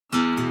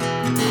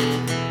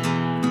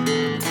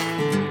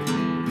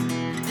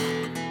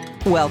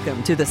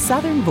Welcome to the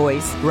Southern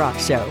Voice Rock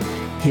Show.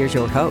 Here's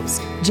your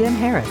host, Jim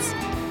Harris.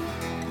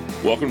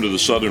 Welcome to the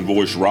Southern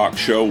Voice Rock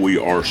Show. We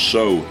are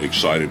so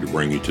excited to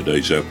bring you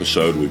today's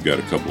episode. We've got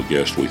a couple of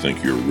guests we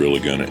think you're really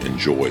going to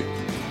enjoy.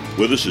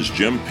 With us is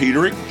Jim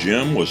Peterik.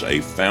 Jim was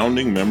a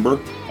founding member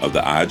of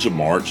the Ides of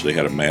March. They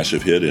had a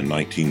massive hit in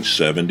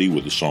 1970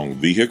 with the song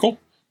Vehicle.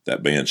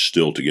 That band's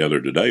still together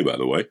today, by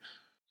the way.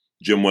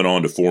 Jim went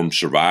on to form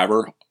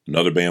Survivor,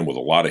 another band with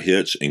a lot of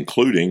hits,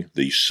 including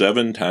the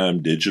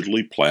 7-time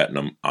digitally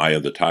platinum Eye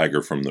of the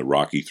Tiger from the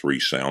Rocky III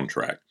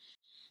soundtrack.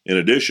 In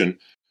addition,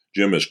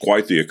 Jim is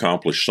quite the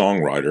accomplished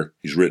songwriter.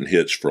 He's written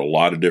hits for a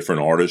lot of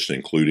different artists,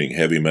 including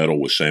heavy metal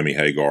with Sammy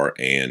Hagar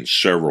and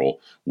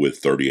several with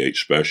 38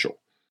 Special.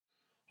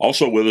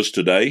 Also with us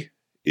today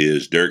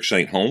is Derek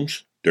St.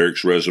 Holmes.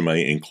 Derek's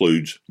resume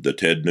includes the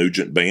Ted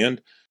Nugent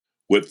Band,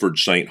 Whitford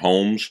St.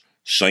 Holmes,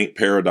 St.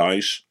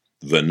 Paradise,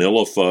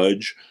 Vanilla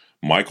Fudge,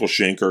 Michael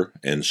Schenker,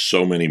 and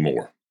so many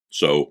more.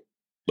 So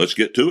let's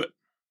get to it.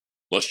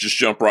 Let's just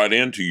jump right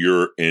into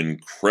your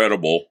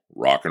incredible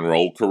rock and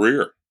roll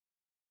career.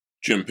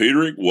 Jim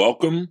Peterik,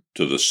 welcome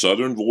to the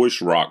Southern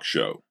Voice Rock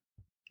Show.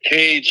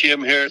 Hey,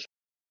 Jim Harris.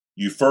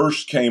 You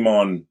first came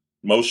on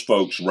most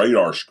folks'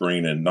 radar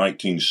screen in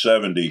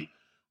 1970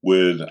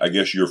 with, I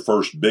guess, your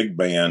first big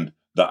band,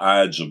 the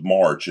Ides of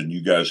March, and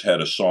you guys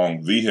had a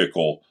song,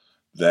 Vehicle,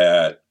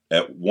 that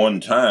at one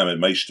time, it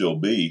may still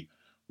be,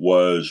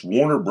 was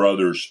Warner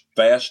Brothers'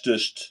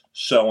 fastest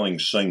selling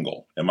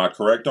single. Am I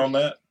correct on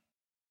that?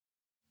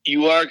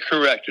 You are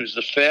correct. It was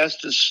the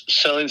fastest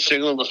selling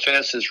single and the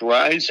fastest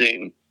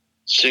rising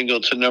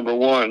single to number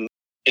one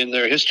in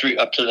their history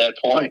up to that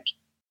point.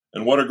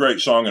 And what a great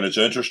song. And it's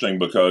interesting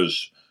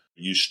because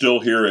you still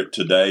hear it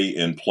today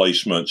in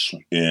placements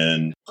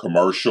in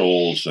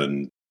commercials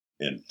and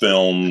in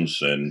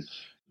films. And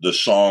the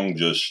song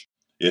just,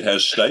 it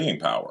has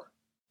staying power.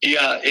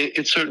 Yeah,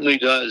 it certainly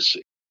does.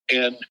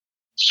 And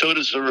so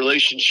does the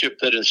relationship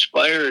that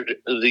inspired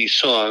the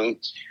song.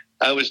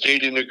 I was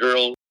dating a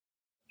girl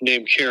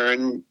named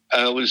Karen.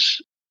 I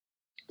was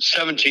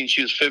 17.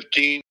 She was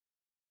 15.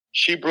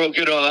 She broke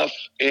it off.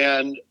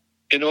 And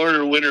in order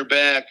to win her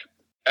back,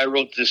 I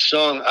wrote this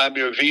song, I'm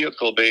Your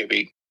Vehicle,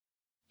 Baby,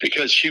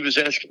 because she was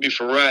asking me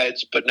for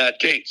rides, but not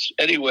dates.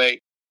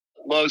 Anyway,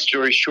 long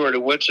story short,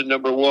 it went to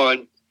number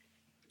one.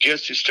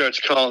 Guess who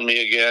starts calling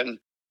me again?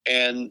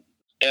 And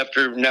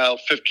after now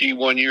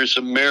 51 years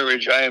of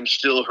marriage, I am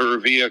still her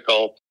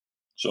vehicle.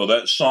 So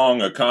that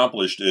song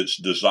accomplished its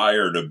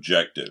desired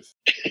objective.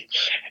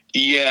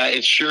 Yeah,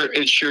 it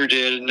sure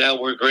did. And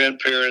now we're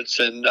grandparents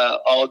and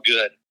all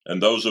good.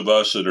 And those of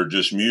us that are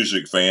just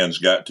music fans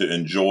got to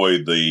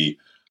enjoy the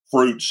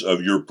fruits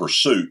of your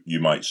pursuit, you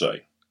might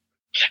say.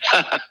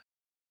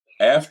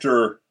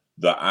 After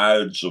the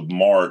Ides of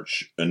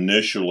March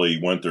initially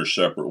went their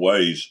separate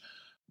ways,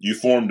 you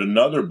formed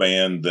another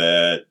band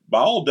that,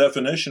 by all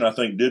definition, I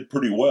think did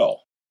pretty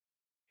well.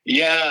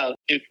 Yeah,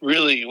 it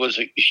really was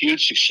a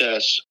huge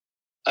success.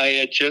 I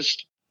had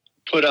just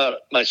put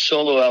out my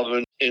solo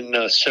album in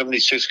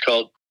 76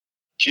 called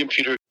Jim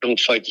Peterik, Don't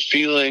Fight the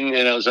Feeling,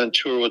 and I was on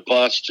tour with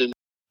Boston.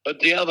 But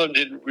the album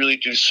didn't really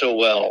do so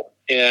well.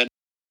 And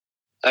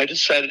I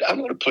decided I'm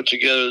going to put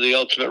together the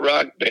ultimate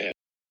rock band.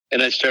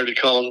 And I started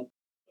calling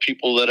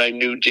people that I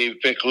knew, Dave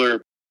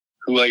Bickler,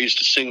 who I used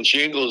to sing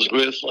jingles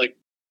with, like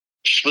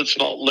Schlitz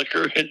Malt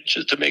Liquor,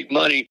 just to make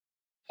money.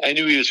 I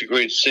knew he was a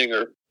great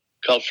singer.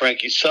 Called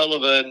Frankie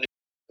Sullivan,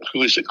 who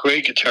was a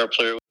great guitar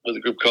player with a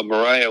group called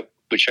Mariah,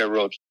 which I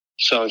wrote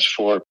songs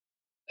for.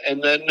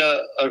 And then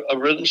a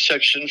rhythm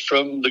section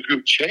from the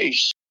group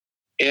Chase.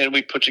 And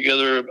we put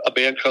together a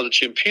band called the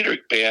Jim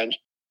Peterik Band.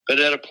 But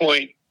at a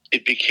point,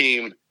 it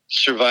became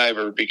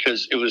Survivor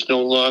because it was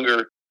no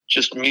longer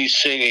just me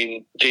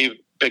singing. Dave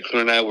Bickler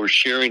and I were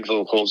sharing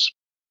vocals.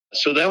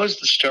 So that was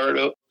the start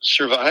of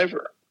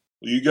Survivor.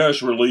 Well, you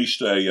guys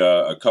released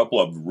a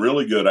couple of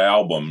really good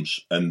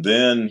albums, and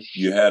then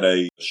you had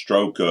a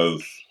stroke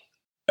of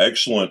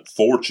excellent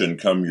fortune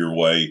come your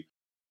way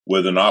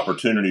with an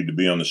opportunity to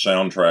be on the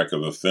soundtrack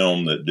of a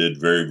film that did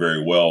very,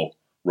 very well,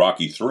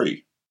 Rocky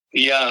III.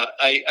 Yeah,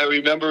 I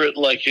remember it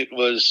like it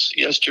was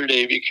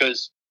yesterday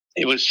because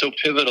it was so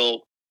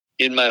pivotal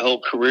in my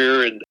whole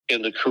career and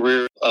in the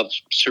career of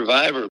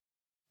Survivor.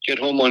 Get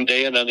home one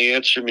day and on the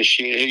answer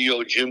machine, hey,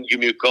 yo, Jim, give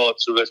me a call.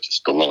 It's Sylvester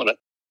Stallone.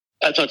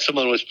 I thought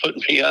someone was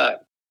putting me on.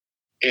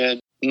 And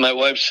my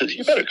wife said,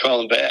 you better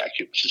call him back.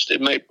 It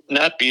might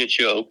not be a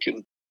joke.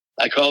 And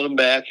I called him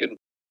back and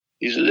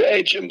he said,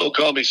 hey, Jimbo,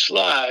 call me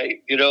Sly,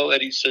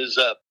 and he says,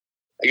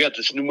 I got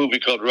this new movie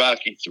called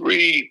Rocky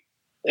III,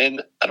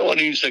 and I don't want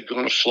to use that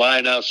Gonna Fly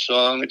Now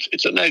song.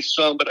 It's a nice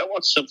song, but I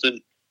want something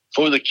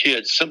for the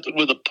kids, something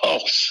with a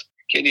pulse.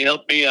 Can you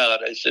help me out?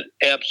 I said,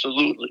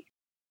 absolutely.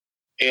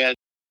 And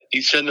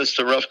he sent us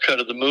the rough cut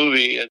of the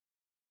movie, and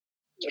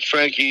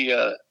Frankie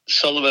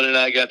Sullivan and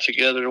I got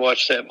together to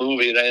watch that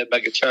movie, and I had my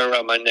guitar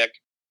around my neck,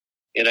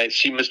 and I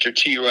see Mr.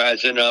 T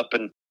rising up,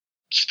 and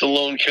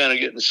Stallone kind of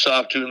getting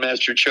soft doing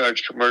Master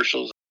Charge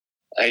commercials.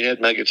 I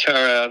had my guitar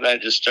out, and I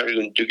just started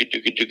going doogie,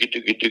 doogie, doogie,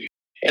 doogie, doogie.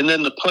 And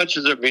then the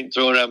punches that are being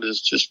thrown out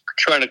is just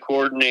trying to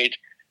coordinate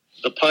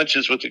the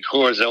punches with the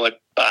chords. I went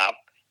bop,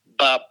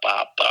 bop,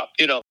 bop, bop,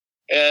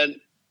 and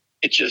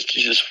it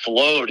just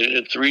flowed. And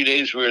in 3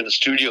 days, we were in the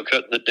studio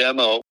cutting the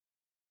demo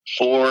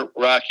for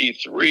Rocky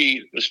 3.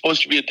 It was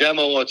supposed to be a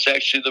demo. It's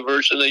actually the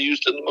version they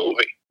used in the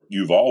movie.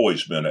 You've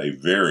always been a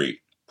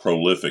very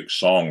prolific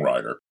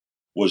songwriter.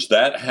 Was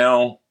that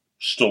how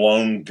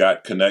Stallone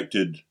got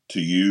connected to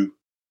you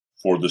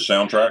for the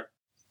soundtrack?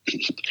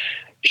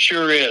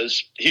 Sure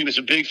is. He was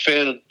a big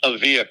fan of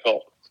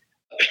Vehicle.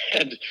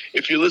 And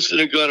if you listen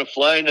to Gonna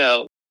Fly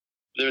Now,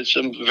 there's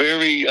some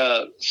very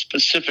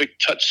specific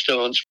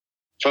touchstones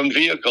from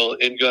Vehicle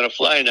in Gonna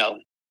Fly Now.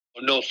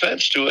 No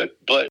offense to it,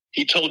 but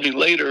he told me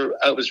later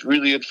I was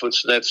really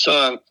influenced in that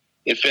song.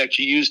 In fact,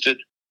 he used it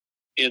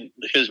in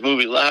his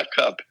movie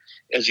Lockup.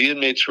 As the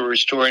inmates were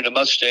restoring a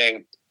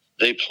Mustang,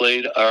 they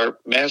played our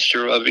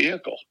master of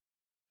Vehicle.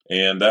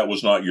 And that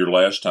was not your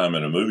last time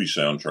in a movie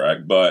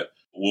soundtrack, but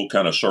we'll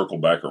kind of circle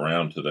back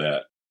around to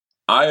that.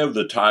 Eye of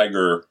the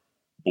Tiger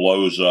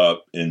blows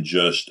up in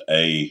just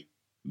a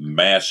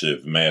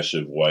massive,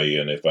 massive way.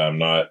 And if I'm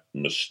not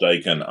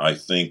mistaken, I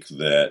think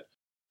that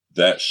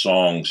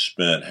song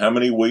spent how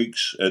many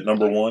weeks at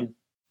number one?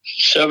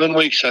 7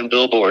 weeks on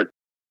Billboard.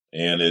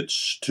 And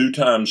it's 2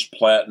 times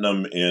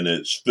platinum in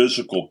its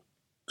physical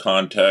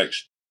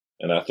context.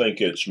 And I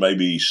think it's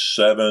maybe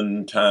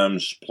 7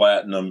 times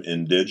platinum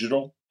in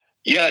digital.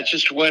 Yeah, it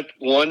just went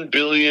 1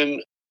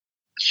 billion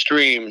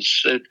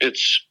streams.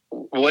 It's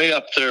way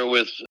up there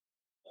with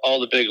all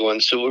the big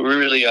ones. So we're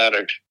really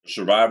honored.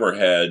 Survivor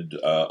had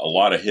a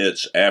lot of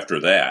hits after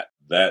that.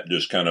 That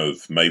just kind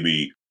of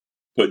maybe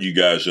put you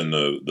guys in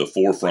the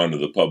forefront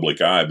of the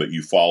public eye, but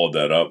you followed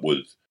that up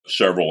with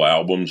several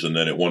albums. And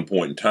then at one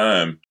point in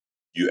time,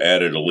 you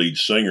added a lead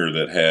singer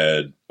that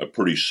had a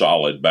pretty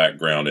solid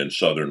background in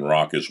Southern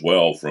rock as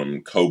well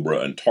from Cobra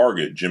and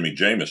Target, Jimmy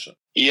Jamison.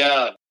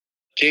 Yeah,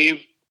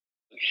 Dave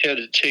had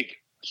to take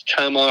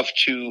time off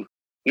to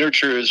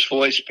nurture his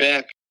voice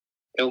back.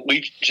 And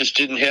we just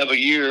didn't have a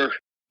year.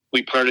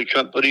 We parted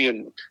company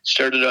and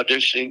started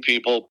auditioning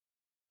people.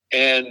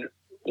 And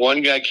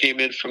one guy came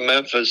in from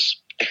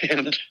Memphis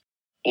and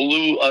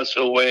blew us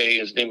away.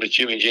 His name was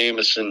Jimmy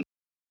Jamison.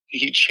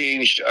 He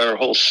changed our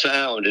whole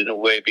sound in a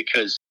way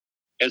because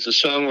as a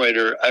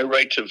songwriter, I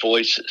write to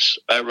voices.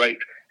 I write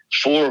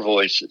for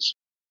voices.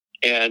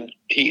 And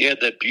he had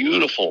that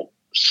beautiful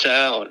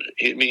sound.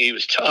 I mean, he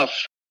was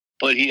tough,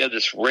 but he had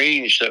this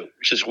range that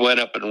just went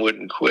up and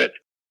wouldn't quit.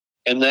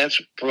 And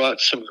that's brought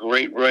some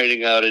great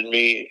writing out in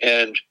me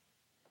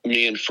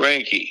and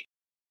Frankie.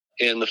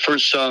 And the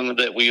first song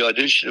that we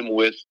auditioned him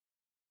with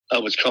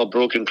was called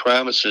Broken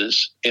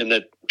Promises. And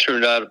that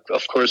turned out,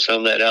 of course,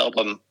 on that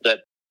album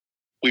that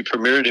we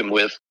premiered him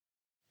with.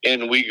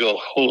 And we go,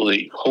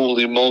 holy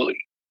moly.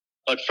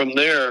 But from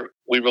there,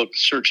 we wrote The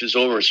Search Is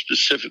Over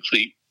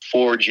specifically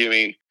for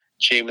Jimmy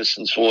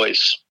Jamison's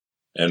voice.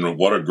 And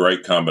what a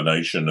great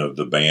combination of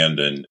the band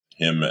and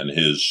him and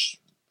his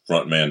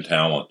frontman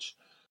talents.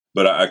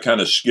 But I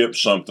kind of skipped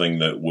something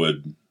that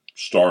would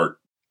start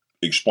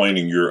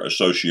explaining your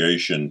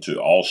association to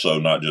also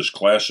not just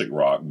classic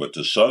rock, but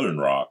to Southern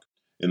rock.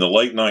 In the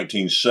late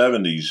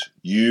 1970s,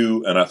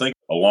 you, and I think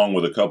along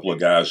with a couple of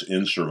guys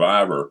in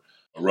Survivor,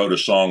 wrote a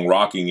song,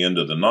 Rocking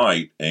Into the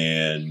Night,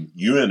 and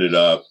you ended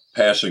up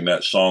passing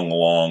that song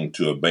along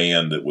to a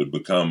band that would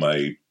become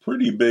a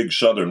pretty big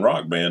Southern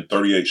rock band,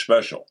 38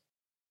 Special.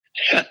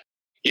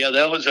 Yeah,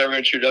 that was our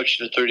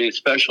introduction to 38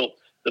 Special.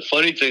 The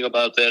funny thing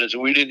about that is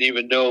we didn't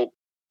even know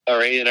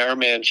our A&R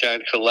man,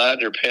 John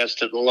Kaladner,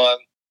 passed it along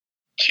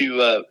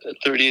to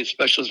 38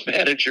 Special's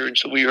manager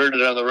until we heard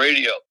it on the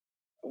radio,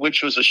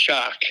 which was a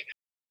shock.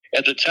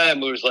 At the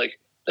time, it was like,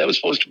 that was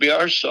supposed to be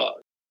our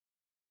song.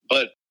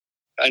 But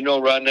I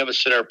know Ron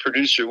Nevison, our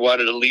producer,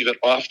 wanted to leave it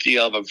off the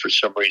album for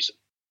some reason.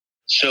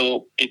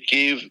 So it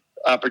gave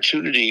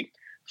opportunity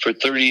for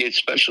 38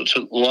 Special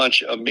to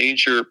launch a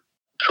major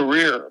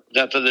career.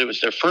 Not that it was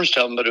their first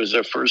album, but it was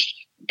their first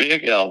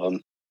big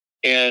album.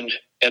 And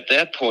at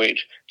that point,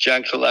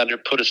 John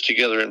Kaladner put us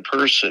together in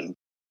person.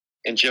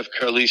 And Jeff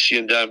Carlisi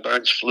and Don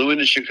Barnes flew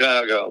into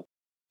Chicago.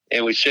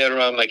 And we sat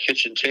around my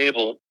kitchen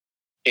table.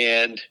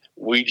 And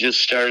we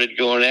just started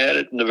going at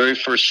it. And the very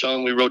first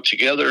song we wrote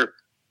together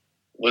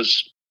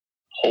was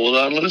Hold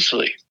On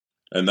Loosely.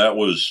 And that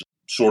was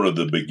sort of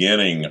the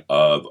beginning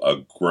of a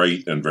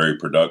great and very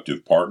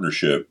productive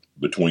partnership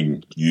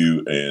between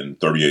you and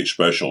 38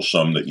 Special,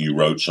 some that you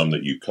wrote, some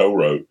that you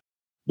co-wrote,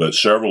 but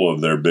several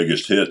of their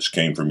biggest hits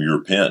came from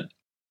your pen.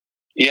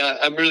 Yeah,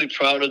 I'm really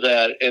proud of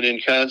that. And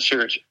in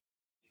concert,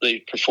 they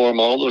perform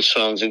all those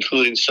songs,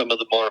 including some of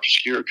the more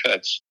obscure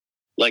cuts,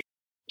 like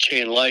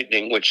Chain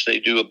Lightning, which they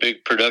do a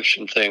big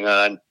production thing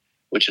on,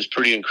 which is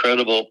pretty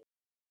incredible.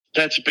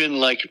 That's been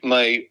like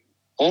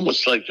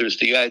almost like there's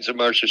the Ides of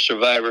March of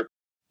Survivor.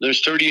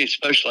 There's 38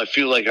 Special. I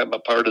feel like I'm a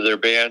part of their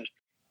band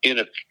in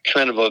a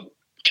kind of a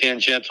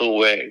tangential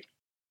way.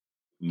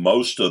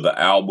 Most of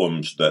the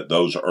albums that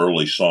those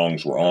early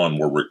songs were on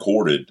were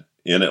recorded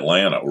in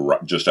Atlanta, or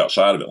just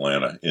outside of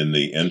Atlanta, in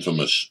the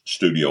infamous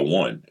Studio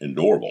One in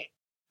Dorville.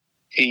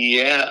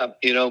 Yeah,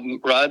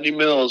 Rodney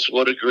Mills,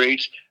 what a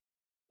great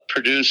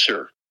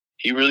producer.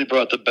 He really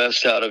brought the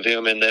best out of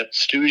him in that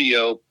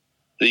studio.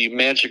 The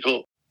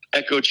magical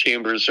echo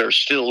chambers are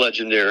still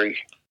legendary.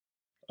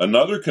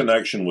 Another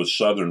connection with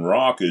Southern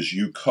rock is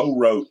you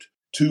co-wrote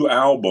 2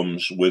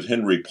 albums with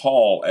Henry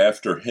Paul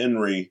after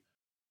Henry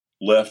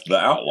left the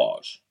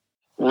Outlaws.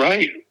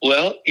 Right.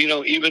 Well,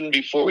 even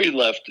before he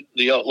left,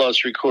 the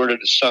Outlaws recorded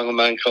a song of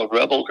mine called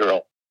Rebel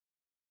Girl,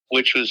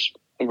 which was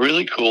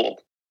really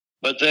cool.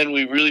 But then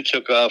we really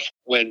took off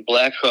when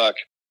Black Hawk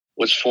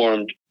was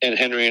formed, and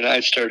Henry and I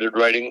started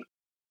writing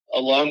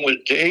along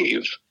with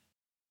Dave.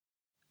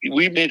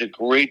 We made a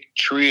great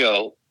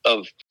trio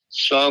of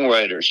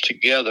songwriters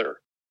together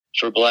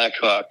for Black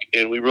Hawk,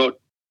 and we wrote,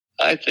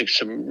 I think,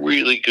 some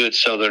really good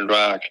Southern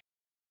rock.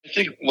 I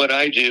think what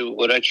I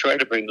try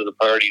to bring to the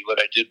party, what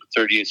I did with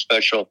 38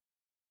 Special,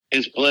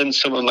 is blend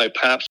some of my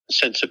pop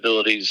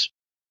sensibilities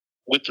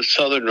with the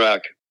Southern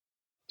rock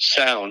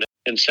sound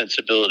and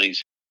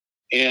sensibilities.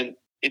 And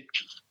it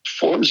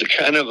forms a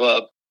kind of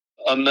a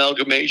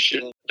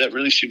amalgamation that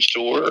really seems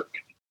to work.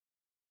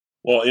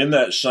 Well, in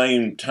that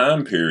same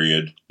time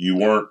period, you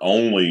weren't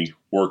only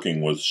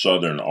working with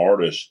Southern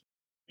artists,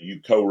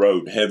 you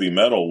co-wrote Heavy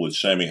Metal with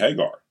Sammy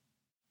Hagar.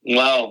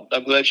 Wow,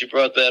 I'm glad you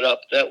brought that up.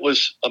 That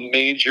was a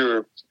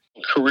major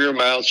career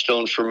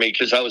milestone for me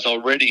because I was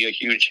already a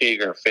huge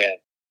Hagar fan.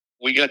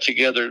 We got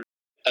together,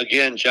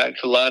 again, John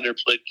Collider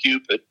played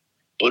Cupid,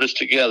 put us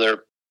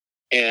together,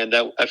 and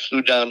I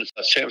flew down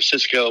to San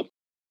Francisco,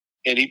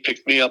 and he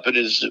picked me up in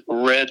his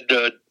red,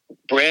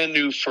 brand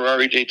new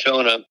Ferrari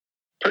Daytona,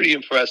 pretty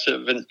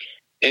impressive. And,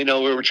 we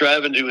were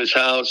driving to his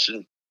house,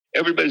 and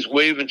everybody's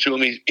waving to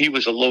him. He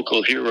was a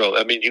local hero.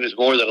 I mean, he was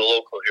more than a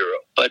local hero,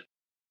 but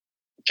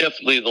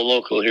definitely the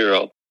local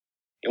hero.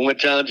 And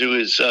went down to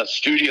his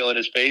studio in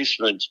his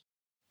basement,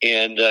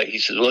 and he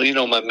said,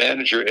 well, my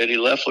manager, Eddie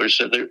Leffler,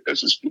 said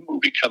there's this new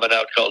movie coming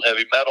out called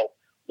Heavy Metal.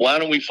 Why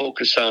don't we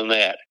focus on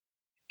that?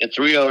 And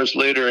 3 hours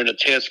later, in a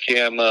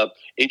Tascam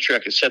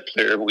 8-track cassette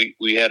player,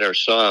 we had our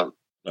song.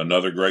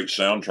 Another great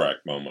soundtrack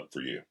moment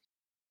for you.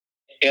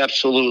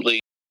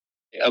 Absolutely.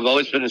 I've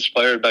always been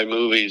inspired by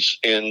movies,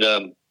 and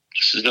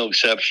this is no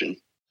exception.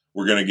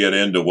 We're going to get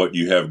into what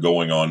you have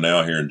going on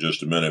now here in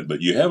just a minute,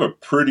 but you have a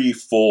pretty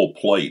full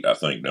plate, I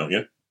think, don't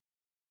you?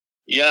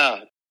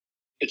 Yeah,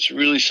 it's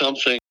really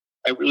something.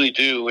 I really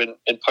do.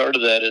 And part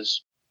of that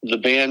is the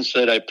bands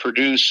that I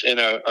produce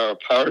and are a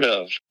part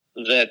of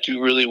that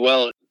do really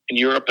well in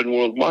Europe and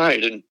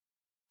worldwide. And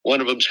one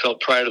of them is called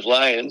Pride of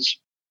Lions.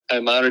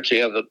 I'm honored to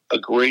have a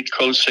great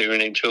co-singer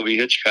named Toby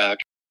Hitchcock.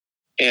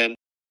 And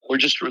we're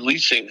just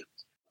releasing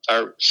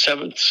our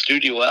 7th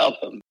studio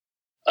album,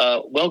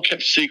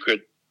 well-kept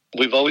secret.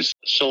 We've always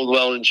sold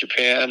well in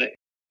Japan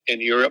and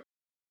Europe,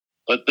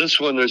 but this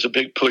one, there's a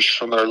big push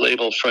from our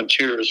label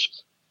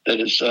Frontiers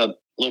that is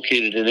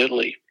located in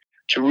Italy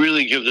to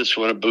really give this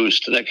one a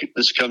boost. And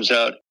this comes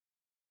out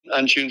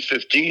on June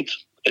 15th.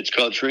 It's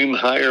called Dream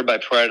Higher by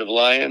Pride of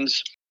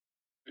Lions.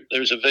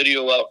 There's a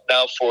video out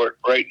now for it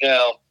right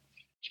now.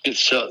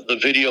 It's the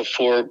video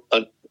for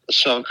a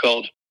song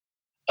called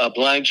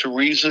Blind to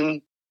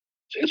Reason.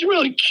 It's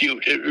really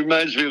cute. It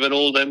reminds me of an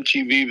old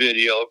MTV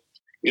video.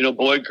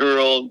 Boy,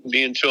 girl,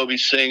 me and Toby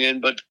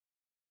singing, but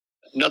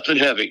nothing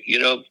heavy.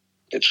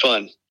 It's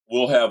fun.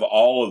 We'll have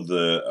all of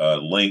the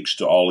links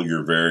to all of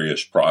your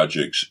various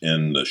projects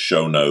in the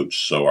show notes,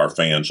 so our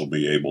fans will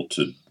be able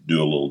to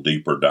do a little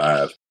deeper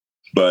dive.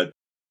 But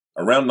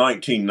around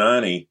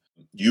 1990,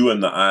 you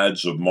and the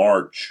Ides of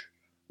March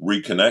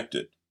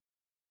reconnected.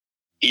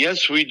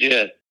 Yes, we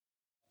did.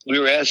 We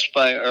were asked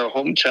by our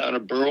hometown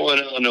of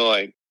Berwyn,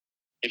 Illinois,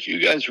 if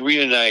you guys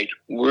reunite,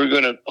 we're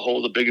going to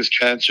hold the biggest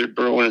concert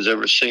Berwyn has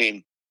ever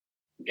seen.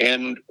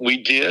 And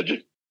we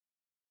did.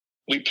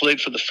 We played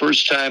for the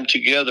first time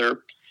together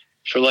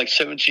for like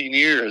 17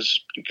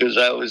 years because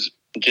I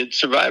did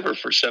Survivor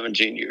for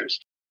 17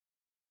 years.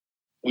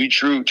 We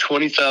drew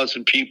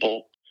 20,000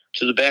 people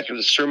to the back of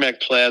the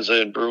Cermak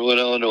Plaza in Berwyn,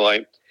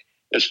 Illinois.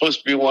 It was supposed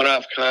to be a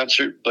one-off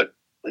concert, but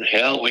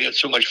hell, we had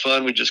so much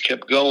fun, we just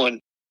kept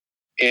going.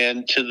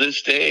 And to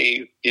this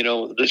day,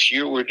 this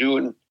year we're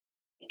doing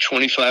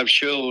 25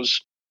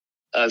 shows,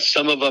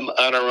 some of them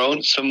on our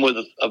own, some with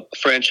a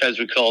franchise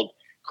we called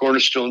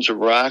Cornerstones of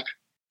Rock.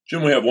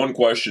 Jim, we have one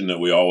question that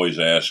we always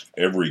ask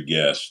every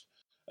guest,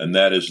 and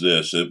that is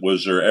this.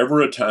 Was there ever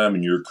a time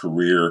in your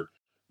career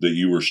that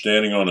you were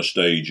standing on a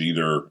stage,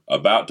 either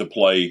about to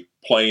play,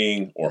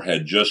 playing, or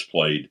had just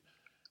played,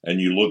 and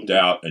you looked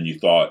out and you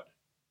thought,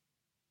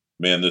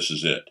 man, this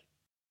is it?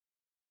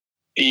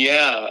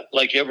 Yeah,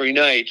 like every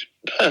night.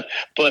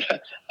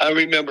 But I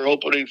remember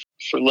opening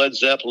for Led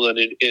Zeppelin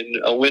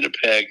in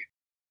Winnipeg.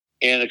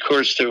 And, of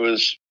course, there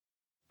was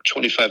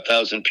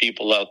 25,000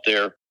 people out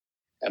there.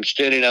 I'm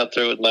standing out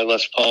there with my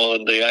Les Paul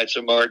and the Ides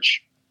of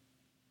March.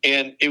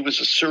 And it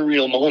was a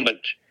surreal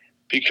moment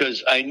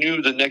because I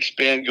knew the next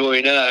band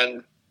going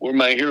on were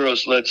my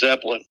heroes, Led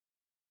Zeppelin.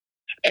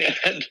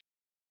 And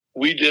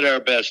we did our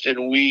best,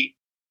 and we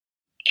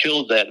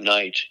killed that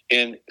night.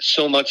 And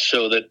so much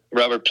so that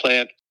Robert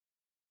Plant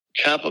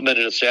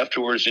complimented us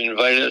afterwards and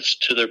invited us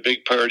to their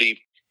big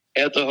party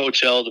at the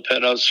hotel, the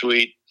Penthouse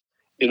Suite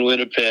in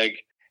Winnipeg.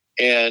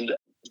 And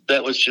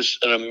that was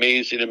just an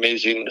amazing,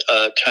 amazing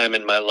time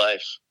in my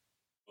life.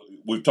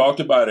 We've talked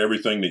about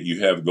everything that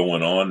you have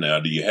going on now.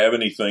 Do you have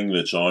anything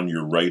that's on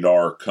your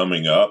radar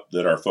coming up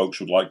that our folks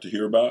would like to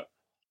hear about?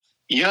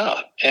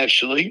 Yeah,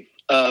 actually.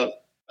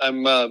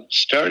 I'm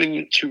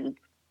starting to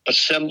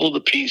assemble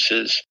the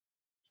pieces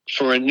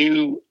for a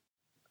new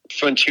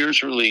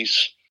Frontiers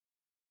release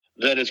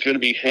that is going to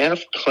be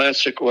half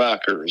classic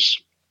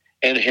rockers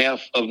and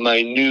half of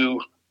my new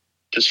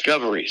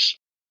discoveries.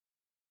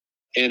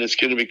 And it's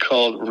going to be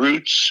called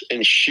Roots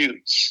and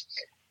Shoots.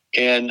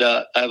 And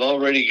I've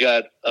already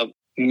got a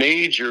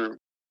major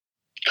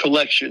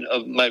collection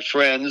of my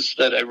friends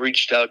that I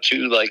reached out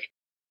to, like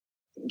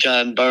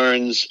John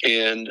Barnes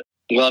and,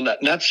 well,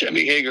 not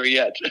Sammy Hagar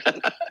yet.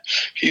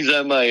 He's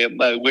on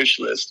my wish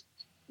list.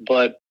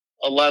 But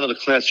a lot of the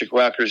classic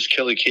rockers,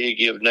 Kelly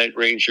Kagi of Night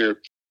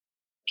Ranger,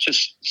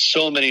 just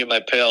so many of my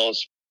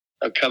pals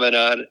are coming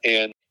on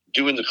and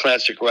doing the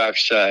classic rock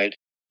side.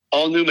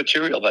 All new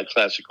material by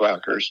classic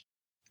rockers.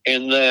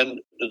 And then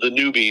the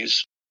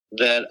newbies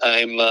that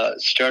I'm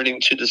starting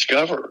to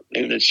discover.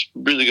 And it's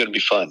really going to be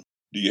fun.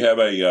 Do you have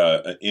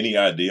any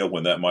idea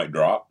when that might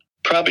drop?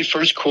 Probably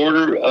first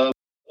quarter of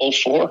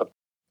 2004.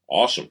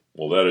 Awesome.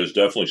 Well, that is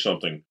definitely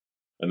something.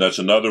 And that's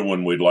another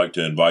one we'd like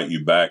to invite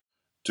you back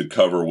to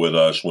cover with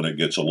us when it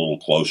gets a little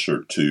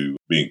closer to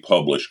being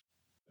published.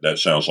 That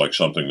sounds like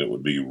something that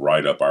would be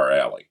right up our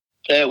alley.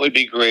 That would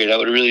be great. I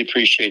would really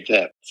appreciate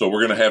that. So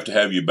we're going to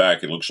have you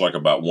back. It looks like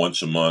about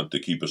once a month to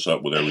keep us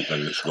up with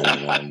everything that's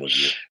going on with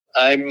you.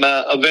 I'm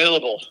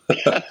available.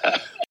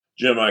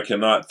 Jim, I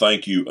cannot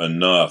thank you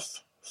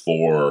enough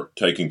for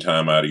taking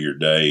time out of your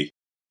day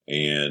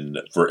and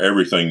for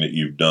everything that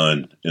you've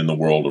done in the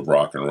world of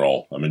rock and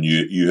roll. I mean,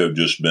 you have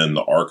just been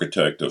the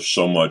architect of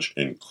so much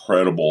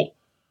incredible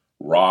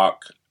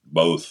rock,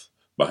 both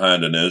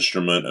behind an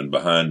instrument and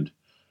behind,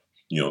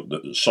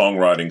 the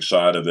songwriting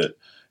side of it.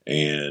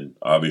 And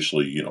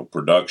obviously,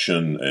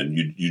 production,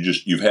 and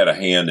you've had a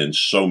hand in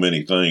so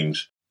many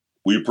things.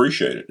 We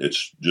appreciate it.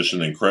 It's just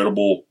an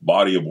incredible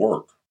body of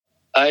work.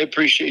 I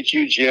appreciate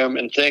you, Jim,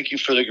 and thank you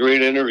for the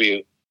great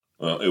interview.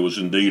 Well, it was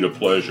indeed a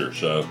pleasure.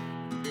 So,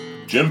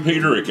 Jim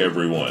Peterik,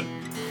 everyone.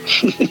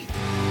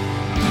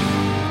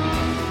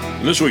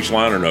 In this week's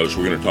Liner Notes,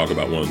 we're going to talk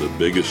about one of the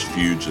biggest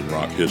feuds in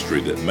rock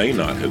history that may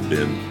not have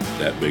been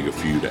that big a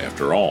feud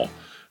after all,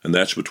 and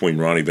that's between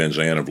Ronnie Van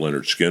Zant of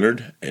Lynyrd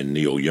Skynyrd and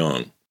Neil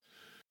Young.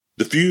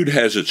 The feud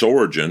has its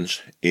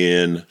origins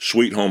in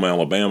Sweet Home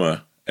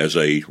Alabama as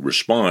a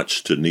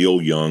response to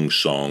Neil Young's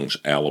songs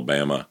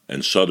Alabama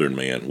and Southern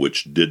Man,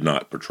 which did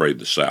not portray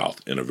the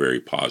South in a very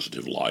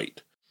positive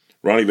light.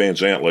 Ronnie Van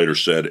Zant later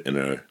said in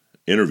an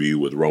interview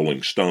with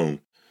Rolling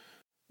Stone,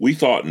 "We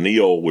thought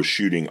Neil was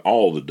shooting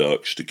all the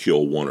ducks to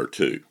kill one or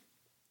two.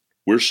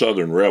 We're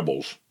Southern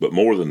rebels, but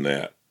more than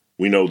that,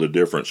 we know the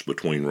difference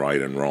between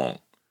right and wrong."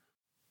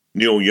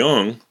 Neil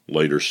Young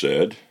later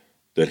said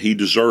that he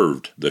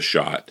deserved the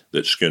shot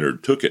that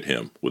Skynyrd took at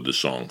him with the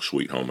song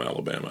Sweet Home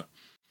Alabama.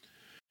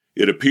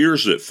 It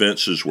appears that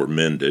fences were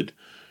mended.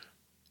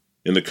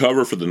 In the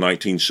cover for the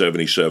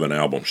 1977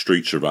 album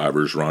Street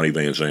Survivors, Ronnie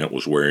Van Zant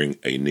was wearing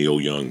a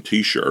Neil Young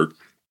t-shirt,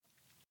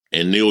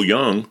 and Neil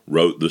Young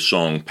wrote the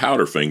song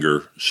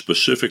Powderfinger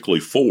specifically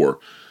for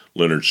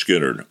Lynyrd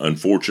Skynyrd.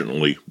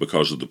 Unfortunately,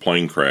 because of the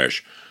plane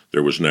crash,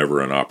 there was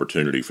never an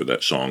opportunity for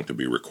that song to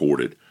be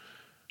recorded.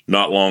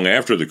 Not long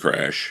after the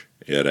crash,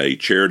 at a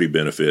charity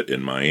benefit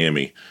in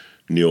Miami,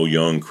 Neil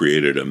Young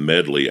created a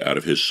medley out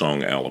of his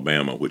song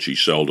Alabama, which he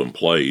seldom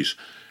plays,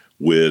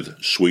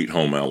 with Sweet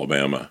Home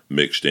Alabama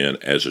mixed in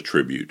as a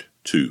tribute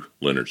to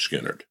Lynyrd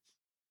Skynyrd.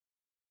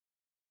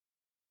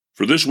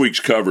 For this week's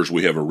covers,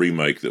 we have a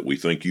remake that we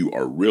think you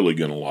are really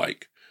going to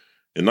like.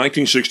 In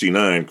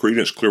 1969,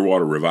 Creedence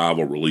Clearwater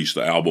Revival released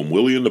the album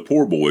Willie and the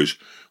Poor Boys,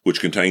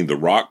 which contained the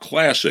rock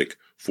classic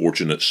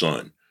Fortunate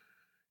Son.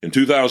 In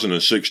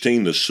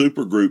 2016, the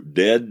supergroup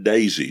Dead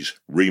Daisies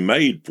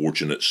remade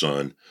Fortunate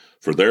Son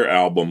for their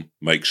album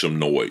Make Some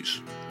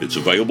Noise. It's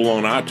available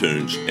on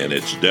iTunes, and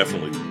it's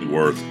definitely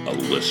worth a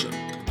listen.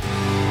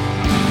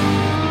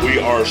 We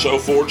are so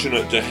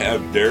fortunate to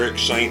have Derek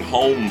St.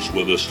 Holmes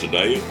with us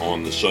today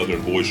on the Southern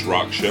Voice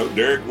Rock Show.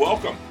 Derek,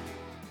 welcome.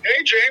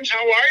 Hey, James, how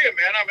are you,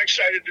 man? I'm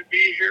excited to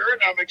be here,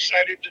 and I'm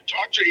excited to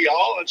talk to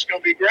y'all. It's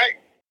going to be great.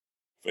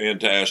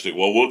 Fantastic.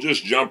 Well, we'll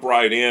just jump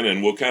right in,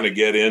 and we'll kind of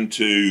get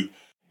into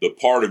the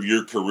part of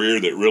your career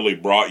that really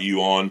brought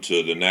you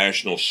onto the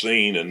national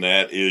scene, and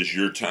that is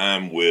your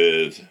time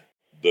with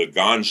the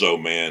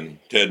Gonzo man,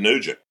 Ted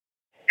Nugent.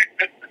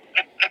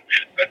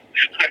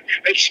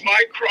 It's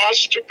my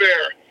cross to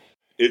bear.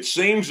 It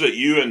seems that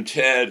you and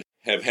Ted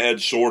have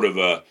had sort of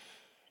an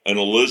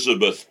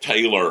Elizabeth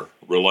Taylor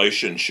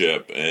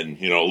relationship, and,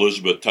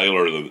 Elizabeth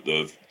Taylor,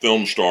 the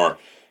film star,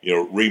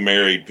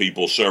 remarried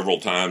people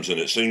several times, and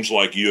it seems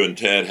like you and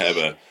Ted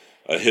have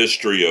a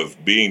history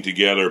of being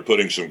together,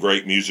 putting some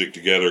great music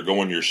together,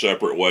 going your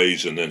separate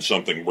ways, and then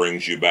something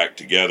brings you back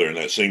together, and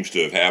that seems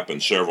to have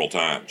happened several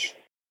times.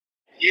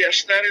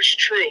 Yes, that is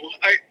true.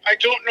 I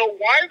don't know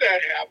why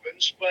that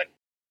happens, but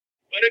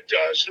it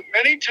does.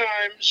 Many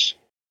times,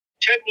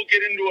 Ted will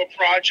get into a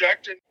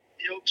project and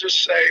he'll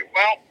just say,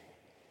 well,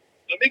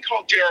 let me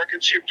call Derek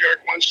and see if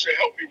Derek wants to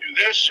help me do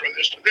this or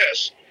this or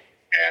this.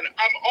 And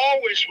I'm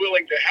always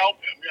willing to help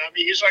him. I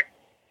mean, he's like,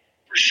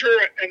 for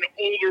sure, an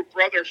older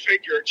brother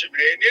figure to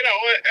me.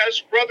 And, as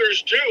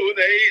brothers do,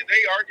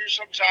 they argue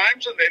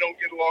sometimes and they don't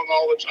get along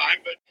all the time,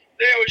 but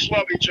they always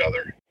love each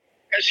other.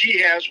 As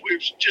he has,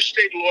 we've just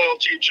stayed loyal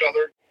to each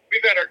other.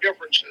 We've had our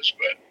differences,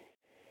 but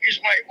he's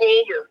my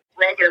older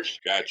brother.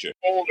 Gotcha.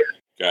 Older.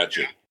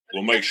 Gotcha.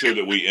 We'll make sure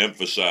that we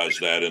emphasize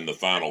that in the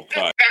final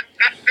cut.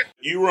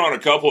 You were on a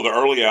couple of the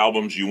early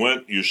albums. You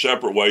went your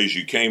separate ways.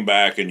 You came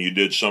back and you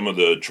did some of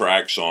the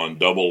tracks on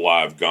Double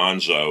Live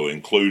Gonzo,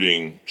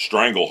 including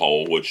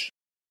Stranglehold, which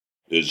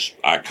is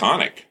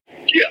iconic.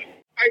 Yeah.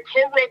 I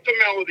co-wrote the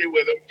melody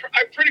with him.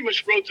 I pretty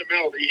much wrote the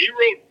melody. He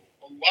wrote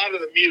a lot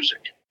of the music.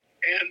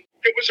 And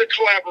it was a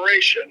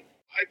collaboration.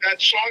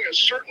 That song has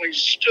certainly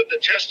stood the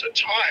test of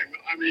time.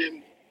 I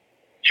mean,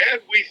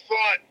 had we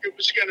thought it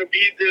was going to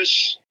be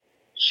this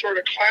sort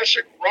of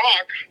classic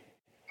rock,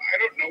 I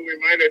don't know, we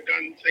might have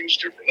done things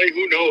differently.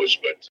 Who knows?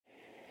 But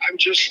I'm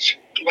just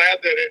glad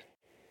that it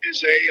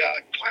is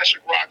a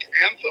classic rock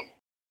anthem.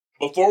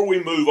 Before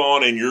we move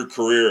on in your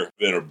career,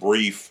 in a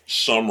brief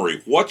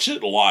summary, what's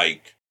it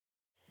like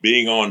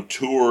being on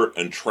tour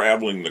and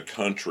traveling the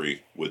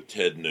country with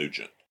Ted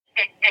Nugent?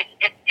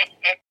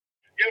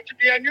 You have to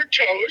be on your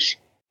toes.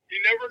 You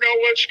never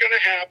know what's going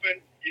to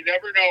happen. You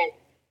never know.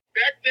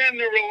 Back then,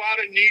 there were a lot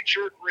of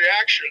knee-jerk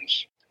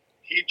reactions.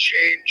 He'd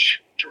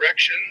change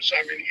directions.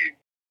 I mean,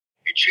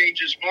 he'd change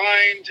his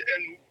mind,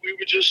 and we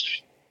would just,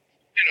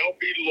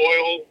 be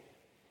loyal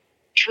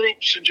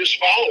troops and just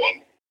follow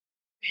him.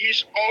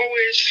 He's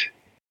always,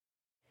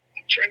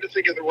 I'm trying to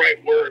think of the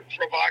right word,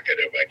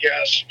 provocative, I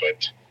guess,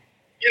 but,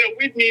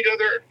 we'd meet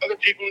other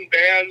people in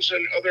bands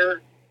and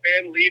other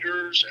band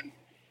leaders, and,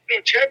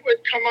 Ted would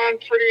come on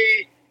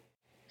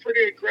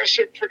pretty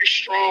aggressive, pretty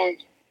strong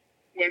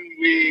when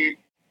we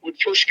would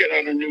first get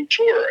on a new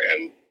tour.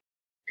 And,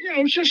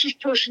 it was just his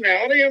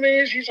personality. I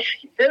mean, he's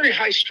very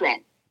high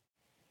strung.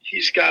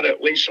 He's got to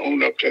at least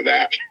own up to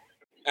that.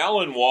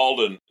 Alan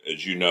Walden,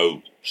 as you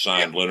know,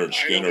 signed Leonard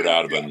Skinner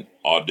out of an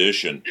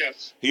audition.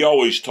 Yes. He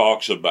always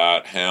talks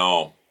about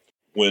how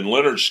when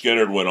Leonard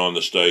Skinner went on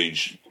the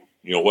stage,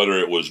 whether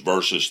it was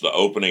versus the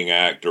opening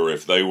act or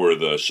if they were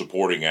the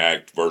supporting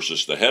act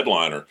versus the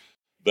headliner,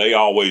 they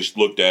always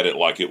looked at it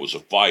like it was a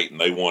fight and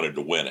they wanted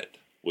to win it.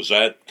 Was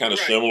that kind of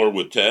similar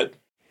with Ted?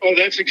 Oh,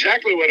 that's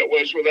exactly what it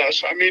was with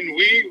us. I mean,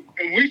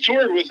 we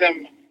toured with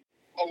them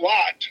a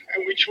lot,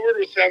 and we toured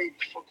with them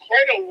for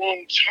quite a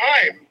long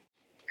time,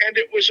 and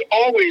it was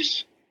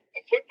always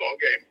a football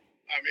game.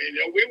 I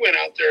mean, we went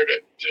out there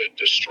to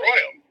destroy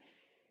them,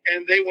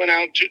 and they went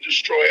out to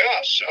destroy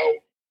us. So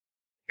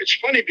it's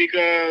funny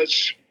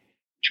because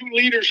two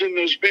leaders in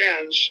those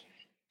bands,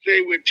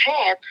 they would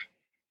talk,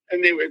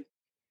 and they would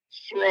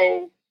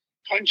throw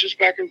punches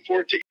back and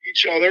forth to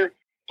each other,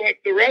 but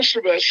the rest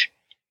of us,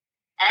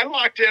 I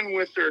locked in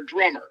with their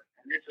drummer.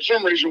 I mean, for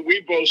some reason,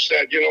 we both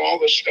said, all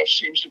this stuff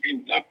seems to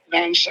be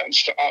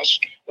nonsense to us.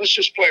 Let's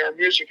just play our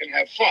music and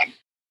have fun.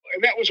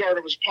 And that was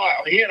Artemis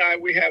Pyle. He and I,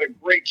 we had a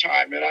great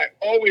time, and I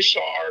always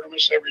saw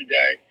Artemis every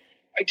day.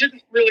 I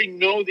didn't really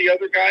know the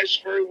other guys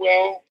very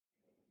well,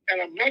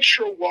 and I'm not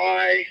sure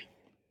why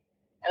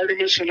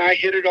Artemis and I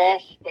hit it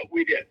off, but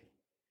we did.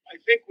 I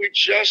think we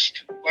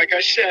just, like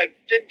I said,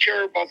 didn't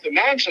care about the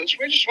nonsense.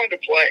 We just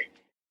wanted to play.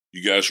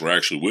 You guys were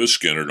actually with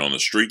Skinner on the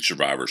Street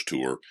Survivors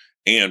tour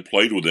and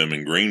played with them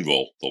in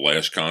Greenville, the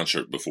last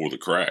concert before the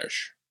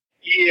crash.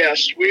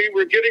 Yes, we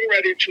were getting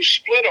ready to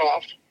split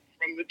off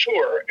from the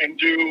tour and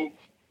do,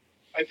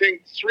 I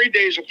think, 3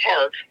 days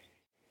apart.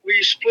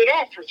 We split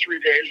off for 3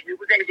 days. We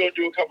were going to go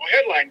do a couple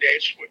headline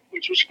dates,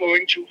 which was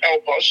going to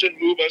help us and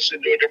move us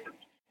into a different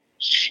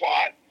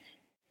slot.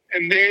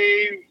 And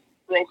they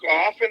broke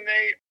off, and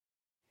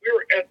we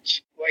were at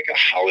like a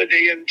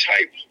Holiday Inn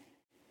type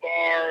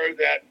bar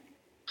that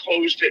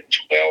closed at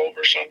 12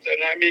 or something.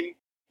 I mean,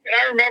 and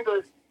I remember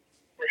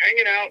we're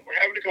hanging out, we're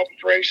having a couple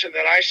drinks, and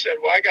then I said,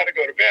 well, I got to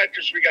go to bed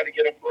because we got to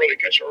get up early,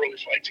 catch an early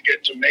flight to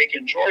get to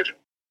Macon, Georgia.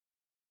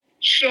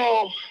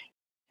 So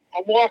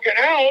I'm walking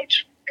out,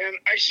 and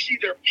I see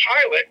their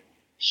pilot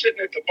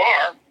sitting at the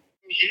bar.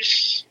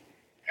 He's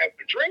having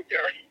a drink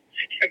there.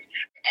 And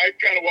I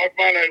kind of walked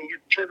by, and I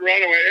turned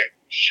around and went, hey,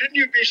 shouldn't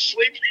you be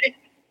sleeping?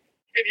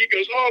 And he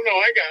goes, oh, no,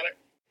 I got it.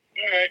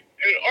 All right.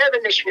 And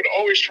Artemis would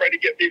always try to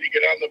get me to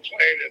get on the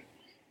plane. And,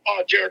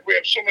 oh, Derek, we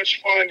have so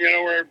much fun.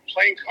 We're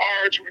playing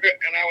cards. And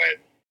I went,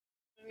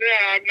 no,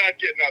 I'm not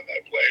getting on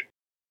that plane.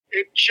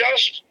 It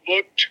just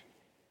looked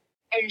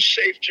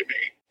unsafe to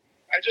me.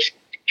 I just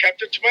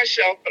kept it to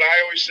myself, but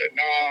I always said,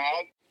 no,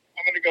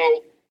 I'm going to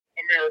go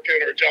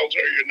American or Delta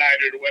or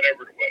United or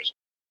whatever it was.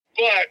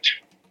 But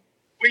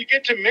we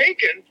get to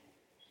Macon.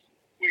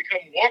 We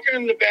come walking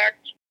in the back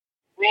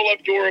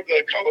roll-up door of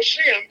the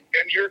Coliseum,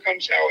 and here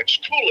comes Alex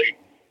Cooley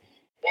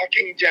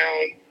walking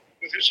down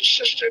with his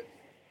assistant,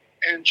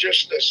 and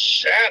just the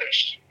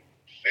saddest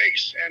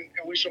face. And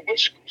we said,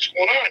 what's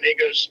going on? He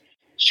goes,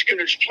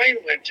 Skinner's plane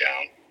went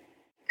down,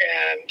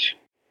 and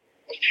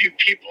a few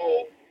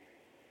people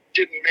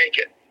didn't make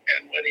it.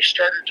 And when he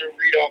started to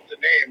read off the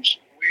names,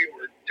 we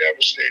were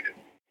devastated.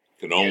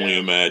 Can only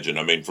imagine.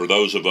 I mean, for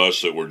those of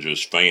us that were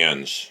just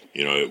fans,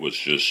 it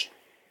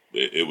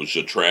was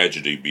a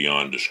tragedy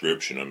beyond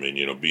description. I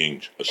mean,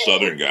 being a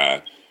Southern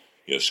guy,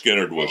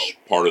 Skinner was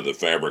part of the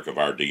fabric of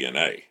our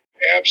DNA.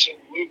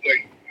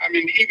 Absolutely. I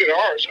mean, even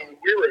ours. I mean,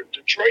 we were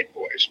Detroit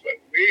boys, but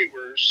we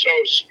were so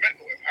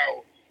smitten with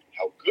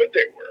how good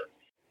they were.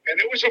 And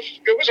it was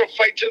a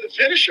fight to the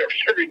finish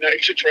every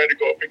night to try to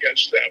go up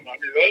against them. I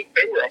mean,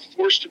 they were a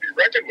force to be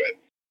reckoned with,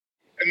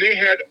 and they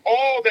had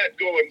all that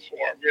going for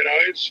them.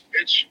 It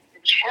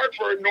was hard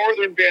for a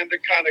northern band to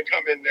kind of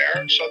come in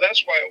there, so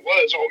that's why it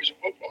was always a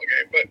football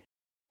game. But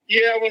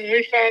yeah, when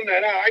we found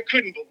that out, I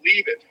couldn't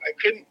believe it. I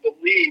couldn't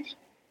believe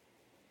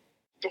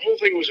the whole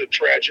thing was a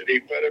tragedy.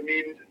 But I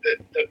mean,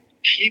 the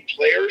key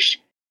players.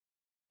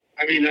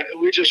 I mean,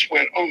 we just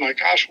went, oh my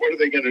gosh, what are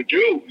they going to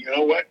do? You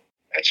know what?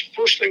 That's the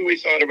first thing we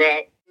thought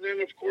about. And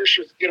then, of course,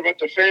 you think about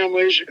the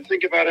families, you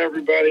think about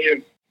everybody,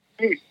 and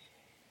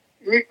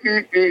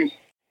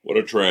What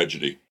a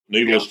tragedy.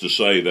 Needless to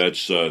say,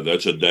 that's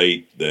a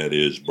date that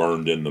is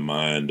burned in the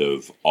mind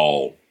of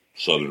all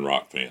Southern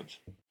rock fans.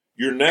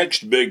 Your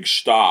next big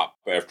stop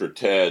after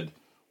Ted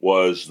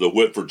was the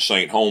Whitford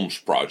St. Holmes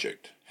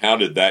project. How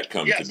did that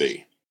come to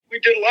be? We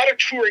did a lot of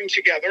touring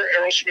together,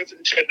 Aerosmith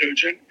and Ted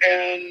Nugent,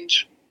 and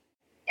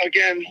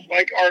again,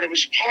 like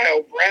Artemis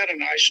Pyle, Brad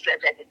and I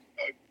struck up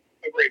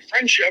a great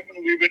friendship,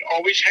 and we would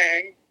always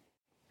hang.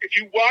 If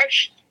you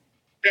watch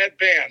that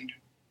band,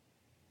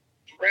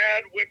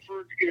 Brad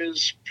Whitford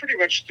is pretty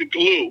much the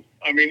glue.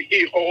 I mean,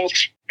 he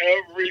holds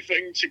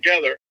everything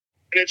together,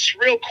 and it's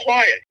real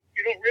quiet.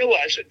 You don't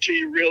realize it until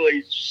you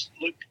really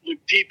look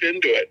deep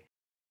into it.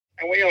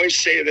 And we always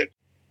say that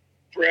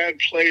Brad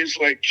plays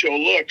like Joe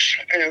looks,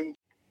 and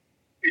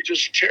he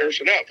just tears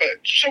it up.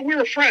 So we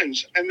were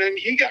friends, and then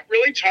he got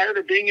really tired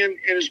of being in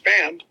his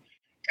band,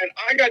 and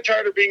I got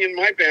tired of being in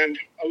my band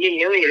a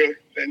little earlier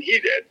than he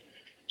did.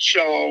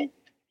 So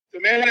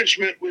the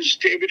management was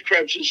David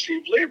Krebs and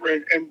Steve Lieber,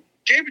 and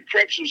David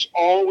Krebs was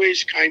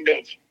always kind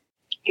of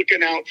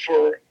looking out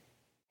for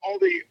all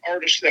the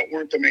artists that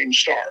weren't the main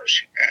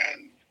stars,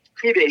 and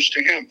kudos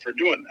to him for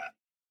doing that.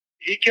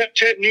 He kept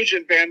Ted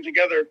Nugent band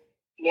together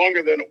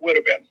longer than it would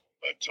have been.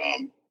 But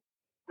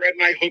Brad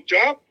and I hooked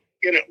up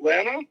in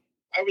Atlanta.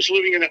 I was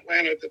living in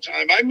Atlanta at the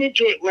time. I moved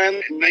to Atlanta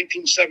in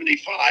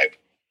 1975.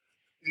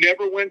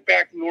 Never went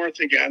back north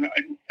again.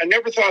 I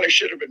never thought I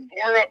should have been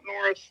born up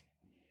north.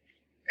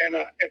 And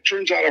it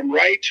turns out I'm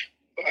right,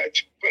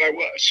 but I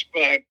was.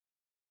 But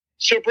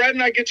so Brad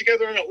and I get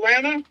together in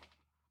Atlanta.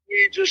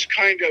 We just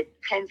kind of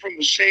come from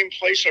the same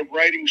place of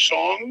writing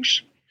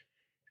songs.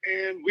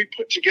 And we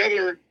put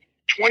together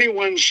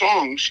 21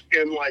 songs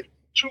in like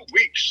 2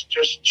 weeks,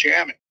 just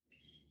jamming.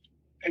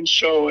 And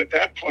so at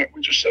that point,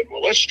 we just said,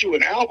 well, let's do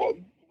an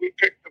album. We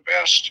picked the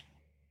best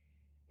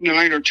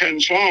 9 or 10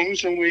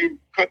 songs, and we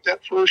cut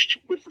that first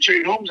Whitford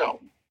St. Holmes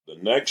album. The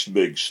next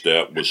big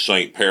step was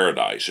St.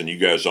 Paradise, and you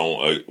guys,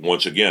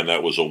 once again,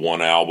 that was a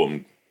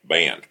one-album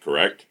band,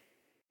 correct?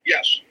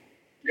 Yes.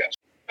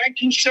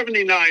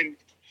 1979,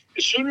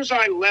 as soon as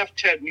I left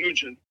Ted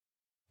Nugent,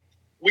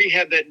 we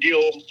had that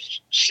deal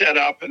set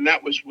up, and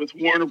that was with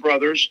Warner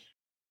Brothers.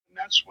 And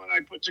that's when I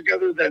put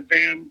together that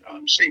band,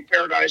 St.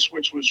 Paradise,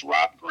 which was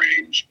Rob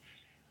Grange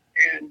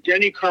and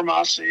Denny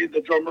Carmassi,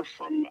 the drummer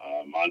from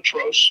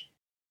Montrose.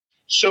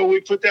 So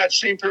we put that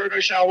St.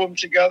 Paradise album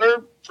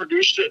together,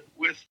 produced it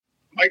with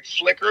Mike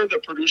Flicker, the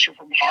producer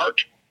from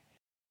Heart,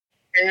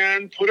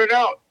 and put it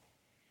out.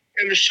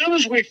 And as soon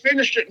as we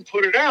finished it and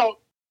put it out,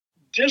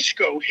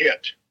 disco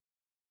hit.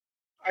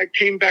 I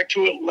came back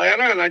to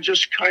Atlanta, and I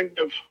just kind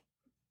of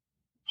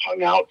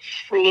hung out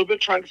for a little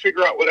bit trying to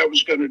figure out what I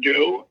was going to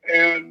do,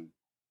 and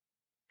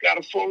got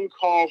a phone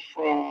call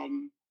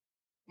from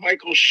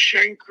Michael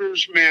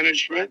Schenker's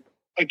management,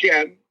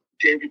 again,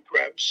 David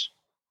Krebs.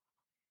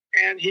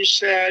 And he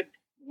said,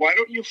 why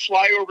don't you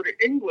fly over to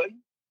England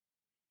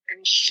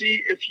and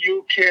see if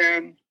you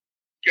can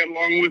get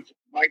along with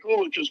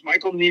Michael, because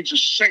Michael needs a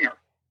singer.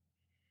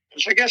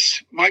 Because I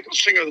guess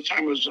Michael's singer at the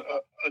time was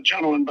a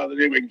gentleman by the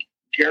name of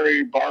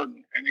Gary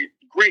Barden, and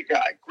great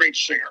guy, great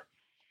singer.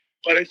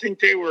 But I think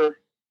they were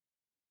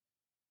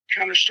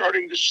kind of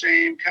starting the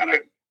same kind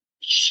of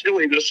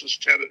silliness as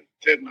Ted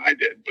and I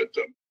did. But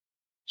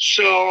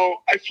so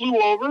I flew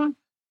over,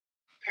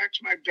 packed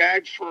my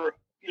bag for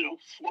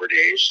 4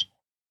 days,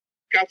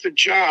 got the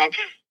job,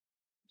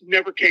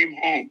 never came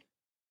home.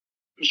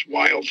 It was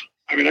wild.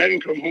 I mean, I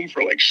didn't come home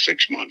for like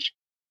 6 months.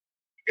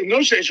 In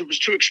those days, it was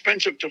too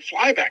expensive to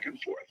fly back and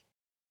forth.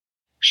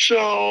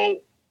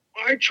 So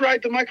I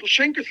tried the Michael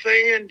Schenker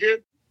thing and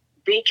did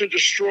Built to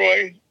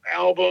Destroy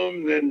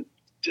album, then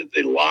did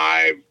the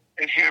live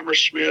at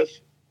Hammersmith.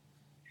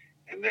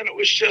 And then it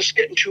was just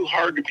getting too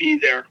hard to be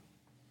there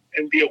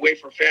and be away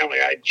from family.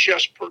 I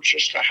just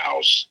purchased a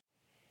house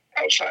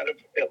outside of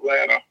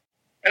Atlanta,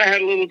 and I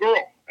had a little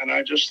girl, and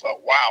I just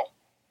thought, wow,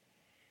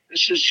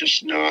 this is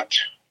just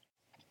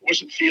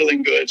wasn't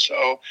feeling good.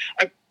 So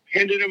I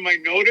handed in my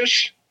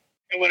notice,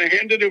 and when I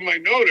handed in my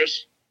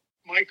notice,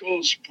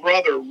 Michael's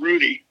brother,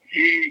 Rudy,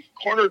 he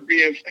cornered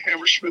me in the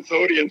Hammersmith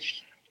Odeon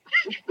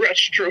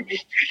restroom,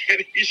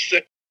 and he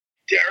said,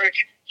 Derek,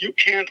 you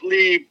can't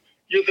leave.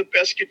 You're the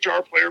best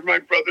guitar player my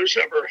brother's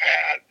ever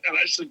had. And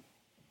I said,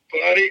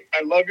 buddy,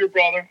 I love your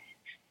brother,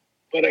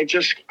 but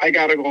I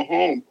got to go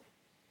home.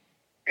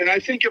 And I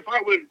think if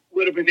I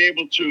would have been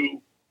able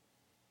to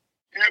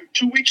have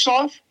 2 weeks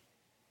off,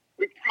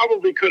 we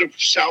probably could have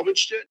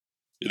salvaged it.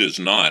 It is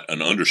not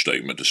an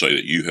understatement to say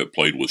that you have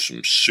played with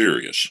some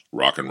serious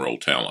rock and roll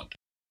talent.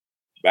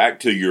 Back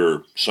to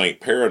your St.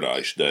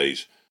 Paradise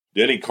days,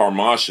 Denny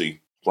Carmassi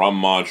from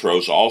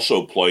Montrose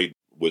also played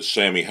with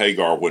Sammy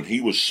Hagar when he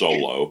was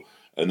solo,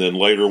 and then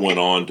later went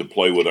on to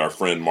play with our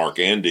friend Mark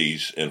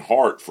Andes in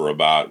Hart for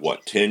about,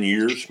 10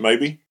 years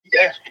maybe?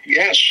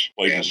 Yes.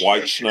 Played in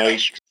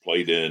Whitesnake,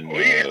 played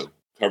in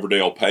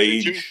Coverdale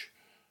Page.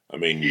 I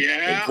mean,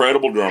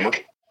 incredible drummer.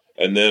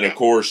 And then, of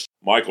course,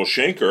 Michael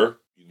Schenker,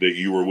 that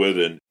you were with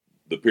in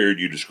the period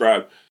you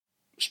described,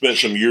 spent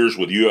some years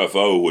with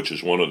UFO, which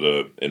is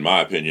in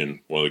my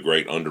opinion, one of the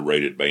great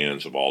underrated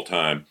bands of all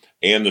time,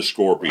 and the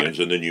Scorpions.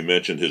 And then you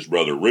mentioned his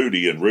brother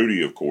Rudy, and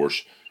Rudy, of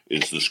course,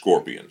 is the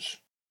Scorpions.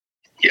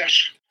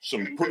 Yes.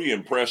 Some pretty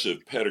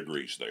impressive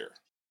pedigrees there.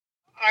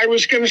 I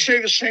was going to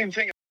say the same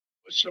thing.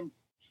 Some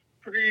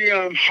pretty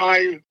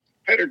high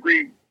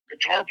pedigree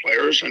guitar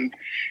players, and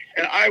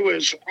I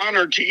was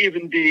honored to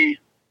even be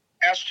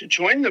asked to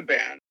join the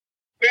band.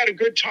 We had a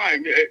good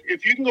time.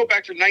 If you can go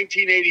back to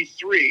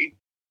 1983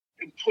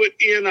 and put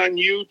in on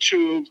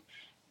YouTube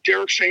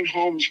Derek St.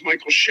 Holmes,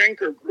 Michael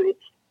Schenker group,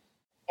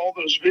 all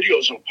those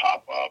videos will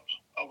pop up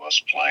of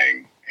us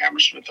playing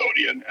Hammersmith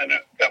Odeon, and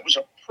that was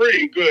a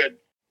pretty good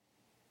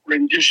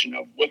rendition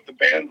of what the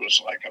band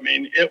was like. I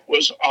mean, it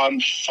was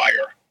on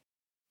fire.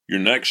 Your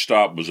next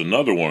stop was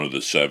another one of the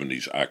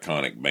 70s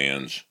iconic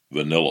bands,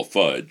 Vanilla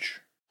Fudge.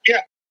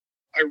 Yeah,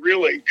 I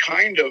really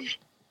kind of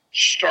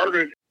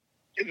started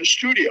in the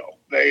studio.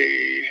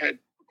 They had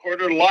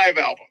recorded a live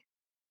album,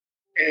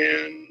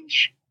 and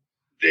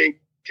they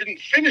didn't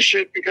finish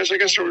it because I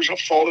guess there was a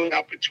falling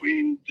out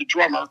between the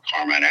drummer,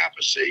 Carmine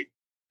Appice,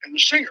 and the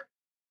singer.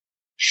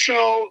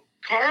 So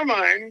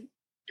Carmine,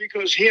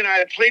 because he and I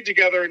had played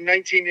together in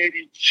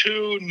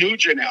 1982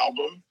 Nugent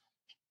album,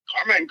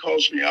 Carmine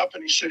calls me up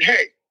and he said,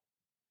 hey,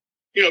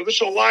 this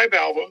is a live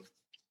album.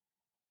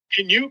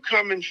 Can you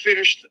come and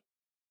finish the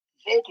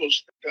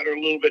vocals that are a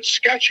little bit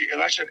sketchy?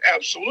 And I said,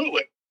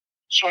 absolutely.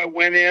 So I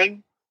went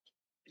in,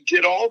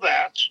 did all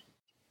that.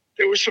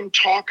 There was some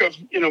talk of,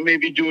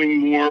 maybe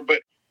doing more,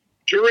 but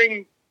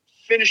during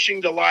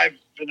finishing the live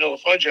Vanilla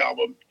Fudge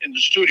album in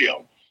the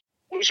studio,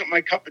 it wasn't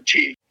my cup of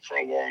tea for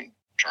a long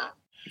term.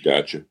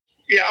 Gotcha.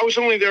 Yeah, I was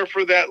only there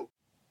for that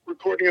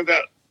recording of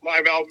that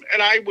live album,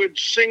 and I would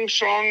sing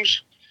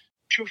songs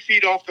 2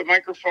 feet off the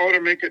microphone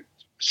and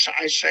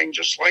I sang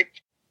just like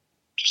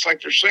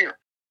their singer.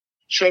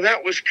 So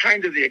that was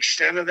kind of the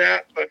extent of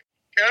that, but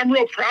I'm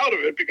real proud of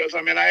it because, I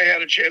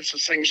had a chance to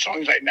sing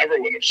songs I never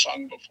would have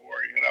sung before,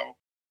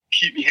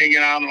 Keep Me Hanging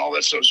On and all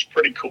that, so it's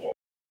pretty cool.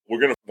 We're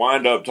going to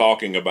wind up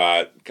talking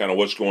about kind of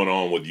what's going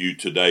on with you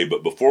today,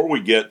 but before we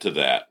get to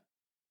that,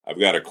 I've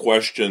got a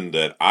question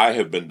that I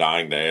have been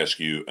dying to ask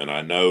you, and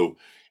I know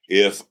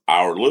if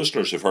our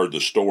listeners have heard the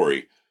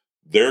story,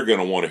 they're going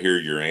to want to hear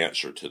your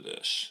answer to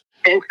this.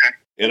 Okay.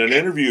 In an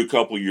interview a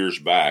couple of years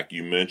back,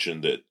 you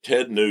mentioned that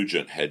Ted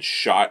Nugent had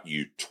shot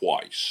you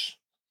twice.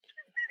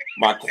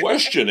 My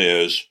question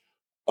is,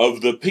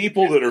 of the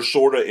people that are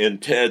sort of in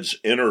Ted's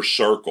inner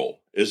circle,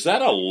 is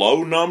that a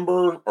low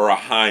number or a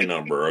high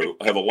number?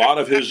 Have a lot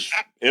of his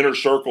inner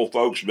circle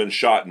folks been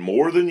shot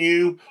more than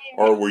you,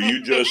 or are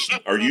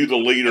you the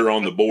leader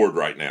on the board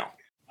right now?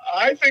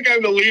 I think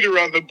I'm the leader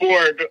on the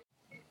board.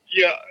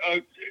 Yeah,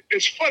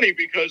 it's funny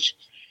because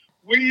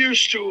we'd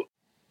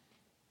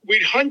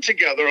hunt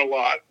together a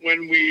lot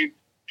when we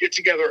get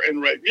together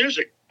and write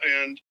music.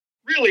 And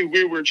really,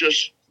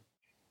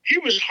 he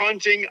was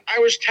hunting, I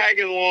was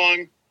tagging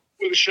along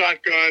with a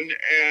shotgun,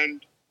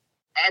 and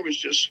I was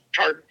just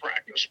target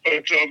practice.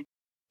 But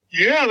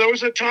there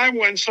was a time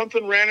when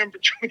something ran in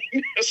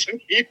between us,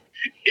 and he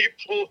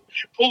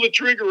pulled the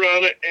trigger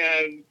on it,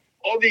 and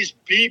all these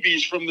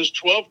BBs from this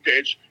 12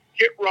 gauge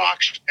hit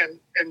rocks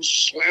and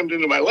slammed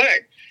into my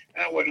leg.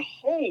 And I went,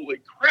 holy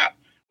crap.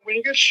 When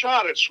you get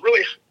shot,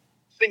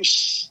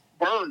 things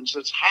burns,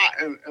 it's hot.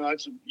 And I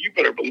said, you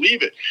better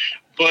believe it.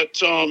 But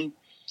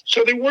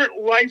so they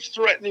weren't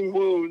life-threatening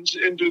wounds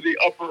into the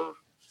upper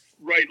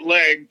right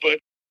leg, but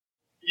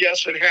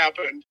yes, it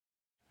happened.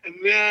 And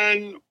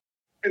then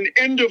an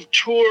end of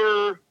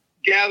tour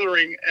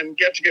gathering and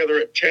get together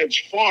at Ted's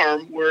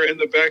farm. We're in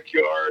the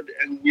backyard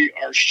and we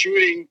are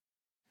shooting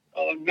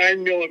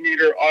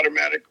 9mm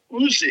automatic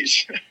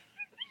Uzis.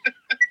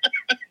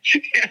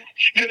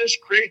 And it's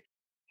great.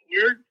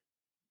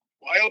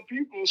 wild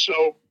people.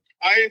 So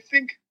I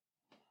think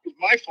it was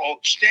my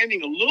fault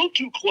standing a little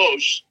too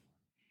close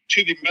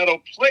to the metal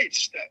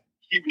plates that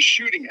he was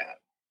shooting at.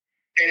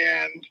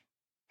 And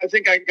I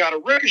think I got a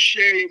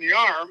ricochet in the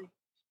arm.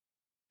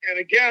 And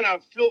again, I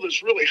feel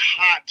this really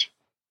hot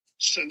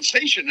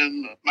sensation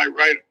in my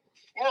right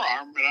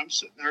forearm. And I'm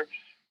sitting there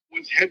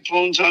with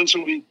headphones on,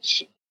 so we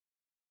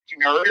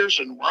our ears,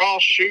 and we're all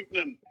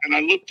shooting. And I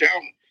look down.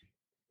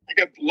 I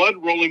got blood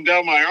rolling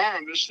down my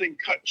arm. This thing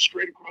cut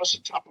straight across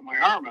the top of my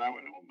arm. And I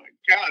went, oh, my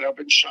God, I've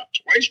been shot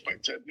twice by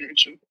Ted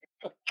Nugent.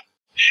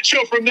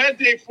 So from that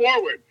day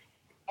forward,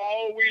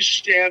 always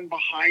stand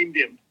behind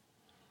him.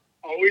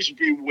 Always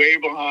be way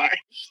behind.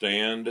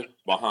 Stand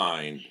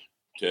behind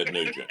Ted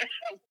Nugent.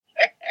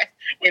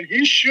 When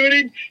he's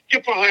shooting,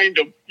 get behind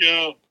him.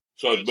 Yeah.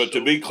 So, but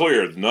to be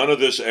clear, none of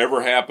this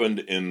ever happened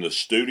in the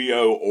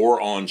studio or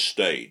on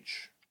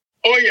stage.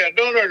 Oh, yeah.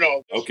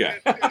 No. Okay.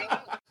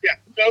 Yeah.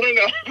 No.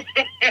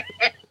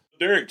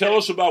 Derek, tell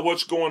us about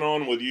what's going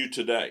on with you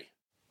today.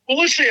 Well,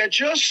 let's see. I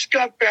just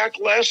got back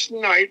last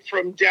night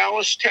from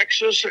Dallas,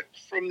 Texas,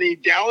 from the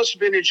Dallas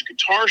Vintage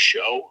Guitar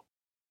Show.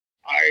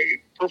 I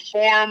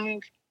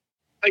performed.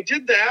 I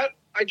did that.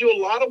 I do a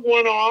lot of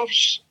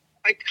one-offs.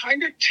 I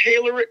kind of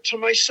tailor it to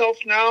myself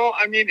now.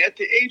 I mean, at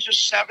the age of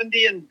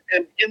 70 and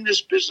in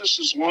this business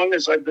as long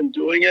as I've been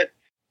doing it,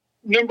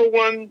 number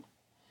one,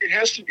 it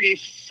has to be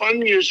fun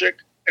music,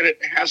 and it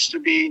has to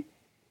be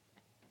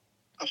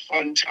a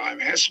fun time.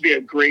 It has to be a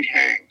great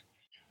hang.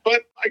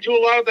 But I do a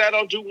lot of that.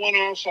 I'll do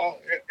one-offs,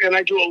 and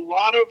I do a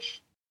lot of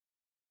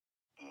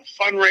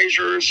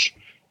fundraisers.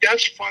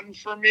 That's fun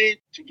for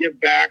me to give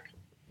back.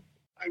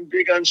 I'm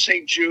big on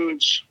St.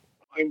 Jude's.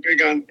 I'm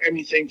big on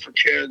anything for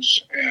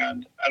kids,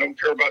 and I don't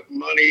care about the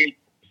money.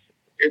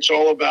 It's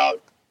all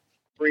about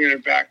bringing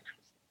it back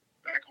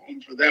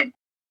home for them.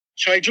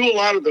 So I do a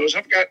lot of those.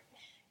 I've got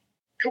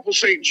a couple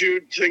St.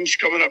 Jude things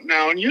coming up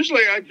now, and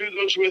usually I do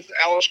those with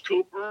Alice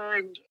Cooper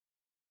and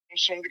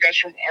some of the guys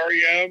from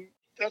REM.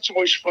 That's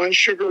always fun.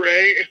 Sugar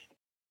Ray.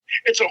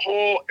 It's a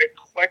whole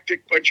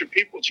eclectic bunch of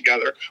people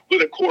together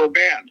with a core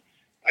band.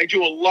 I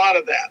do a lot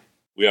of that.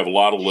 We have a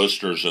lot of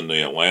listeners in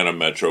the Atlanta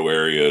metro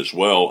area as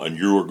well, and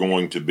you are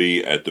going to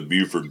be at the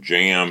Buford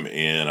Jam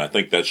in, I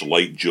think that's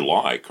late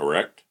July,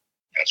 correct?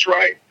 That's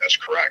right. That's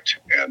correct.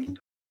 And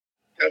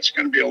that's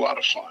going to be a lot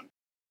of fun.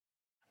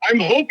 I'm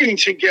hoping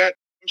to get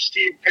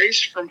Steve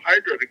Pace from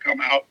Hydra to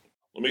come out.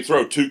 Let me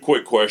throw two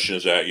quick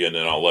questions at you, and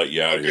then I'll let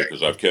you out of here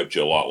because I've kept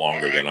you a lot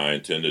longer than I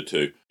intended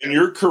to. In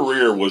your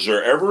career, was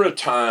there ever a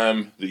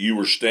time that you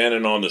were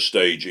standing on the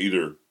stage,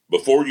 either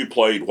before you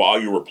played,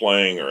 while you were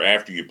playing, or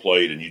after you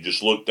played, and you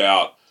just looked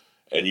out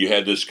and you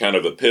had this kind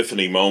of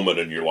epiphany moment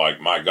and you're like,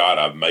 my God,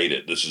 I've made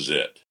it. This is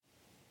it.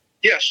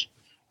 Yes.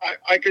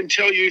 I can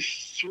tell you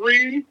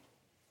three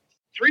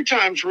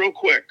times real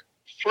quick.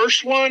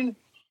 First one,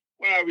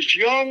 when I was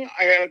young,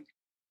 I had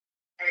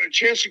a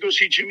chance to go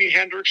see Jimi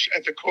Hendrix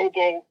at the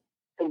Cobo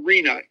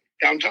Arena,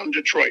 downtown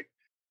Detroit.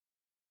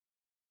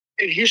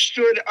 And he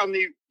stood on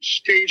the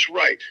stage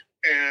right.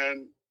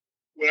 And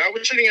when I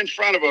was sitting in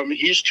front of him,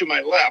 he's to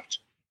my left,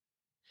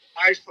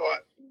 I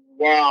thought,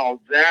 wow,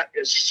 that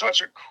is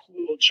such a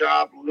cool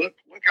job. Look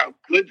how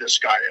good this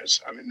guy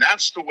is. I mean,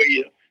 that's the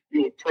way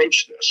you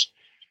approach this.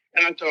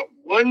 And I thought,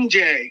 one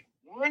day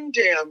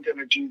I'm going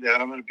to do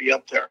that. I'm going to be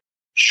up there.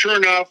 Sure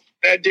enough,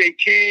 that day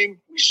came.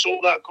 We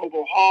sold out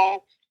Cobo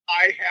Hall.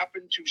 I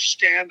happened to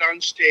stand on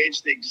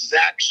stage the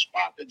exact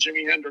spot that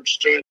Jimi Hendrix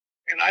stood.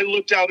 And I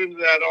looked out into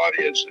that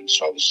audience and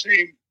saw the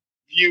same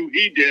view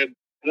he did.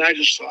 And I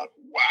just thought,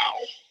 wow,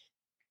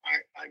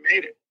 I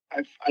made it.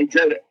 I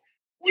did it.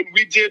 When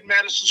we did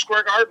Madison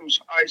Square Gardens,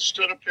 I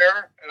stood up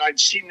there, and I'd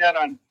seen that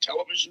on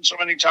television so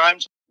many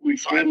times. We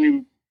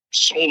finally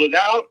sold it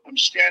out. I'm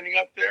standing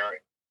up there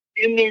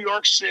in New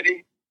York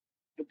City,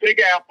 the Big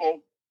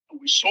Apple,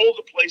 and we sold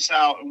the place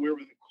out, and we were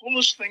the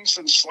coolest thing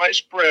since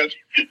sliced bread.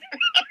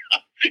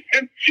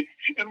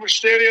 and we're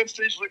standing on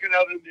stage looking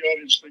out in the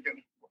audience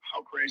thinking,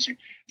 how crazy.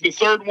 The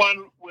third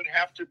one would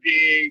have to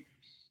be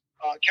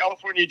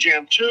California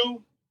Jam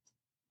 2,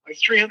 like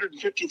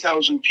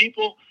 350,000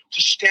 people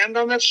to stand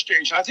on that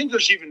stage. I think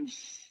there's even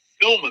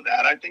film of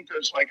that. I think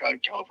there's like a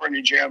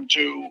California Jam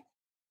 2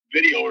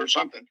 video or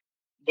something.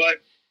 But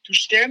to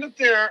stand up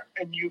there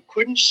and you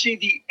couldn't see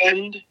the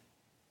end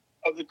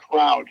of the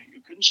crowd.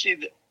 You couldn't see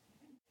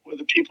where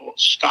the people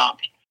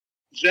stopped.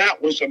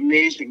 That was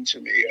amazing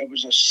to me. It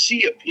was a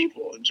sea of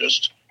people and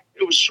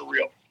it was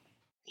surreal.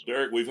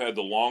 Derek, we've had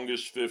the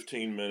longest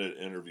 15-minute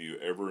interview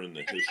ever in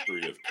the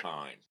history of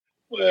time.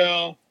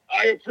 Well,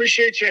 I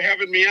appreciate you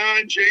having me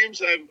on,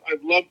 James.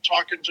 I've loved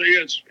talking to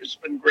you. It's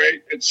been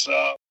great. It's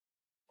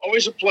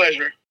always a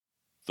pleasure.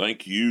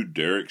 Thank you,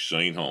 Derek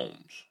St.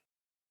 Holmes.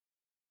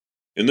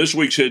 In this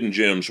week's Hidden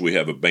Gems, we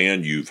have a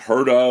band you've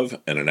heard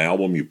of and an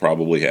album you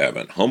probably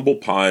haven't. Humble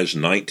Pie's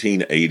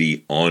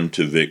 1980 On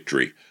to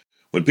Victory.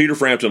 When Peter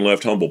Frampton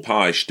left Humble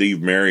Pie,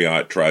 Steve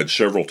Marriott tried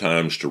several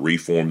times to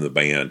reform the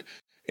band,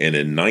 and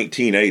in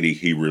 1980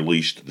 he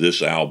released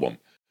this album.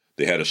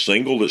 They had a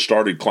single that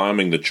started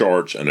climbing the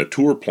charts and a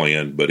tour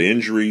planned, but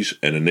injuries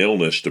and an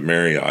illness to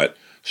Marriott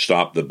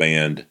stopped the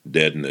band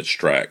dead in its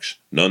tracks.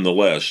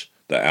 Nonetheless,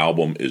 the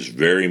album is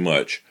very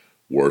much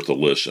worth a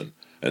listen.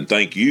 And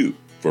thank you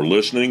for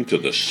listening to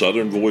the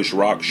Southern Voice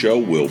Rock Show.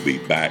 We'll be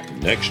back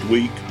next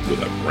week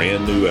with a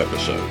brand new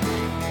episode.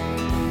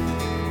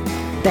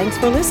 Thanks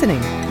for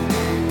listening.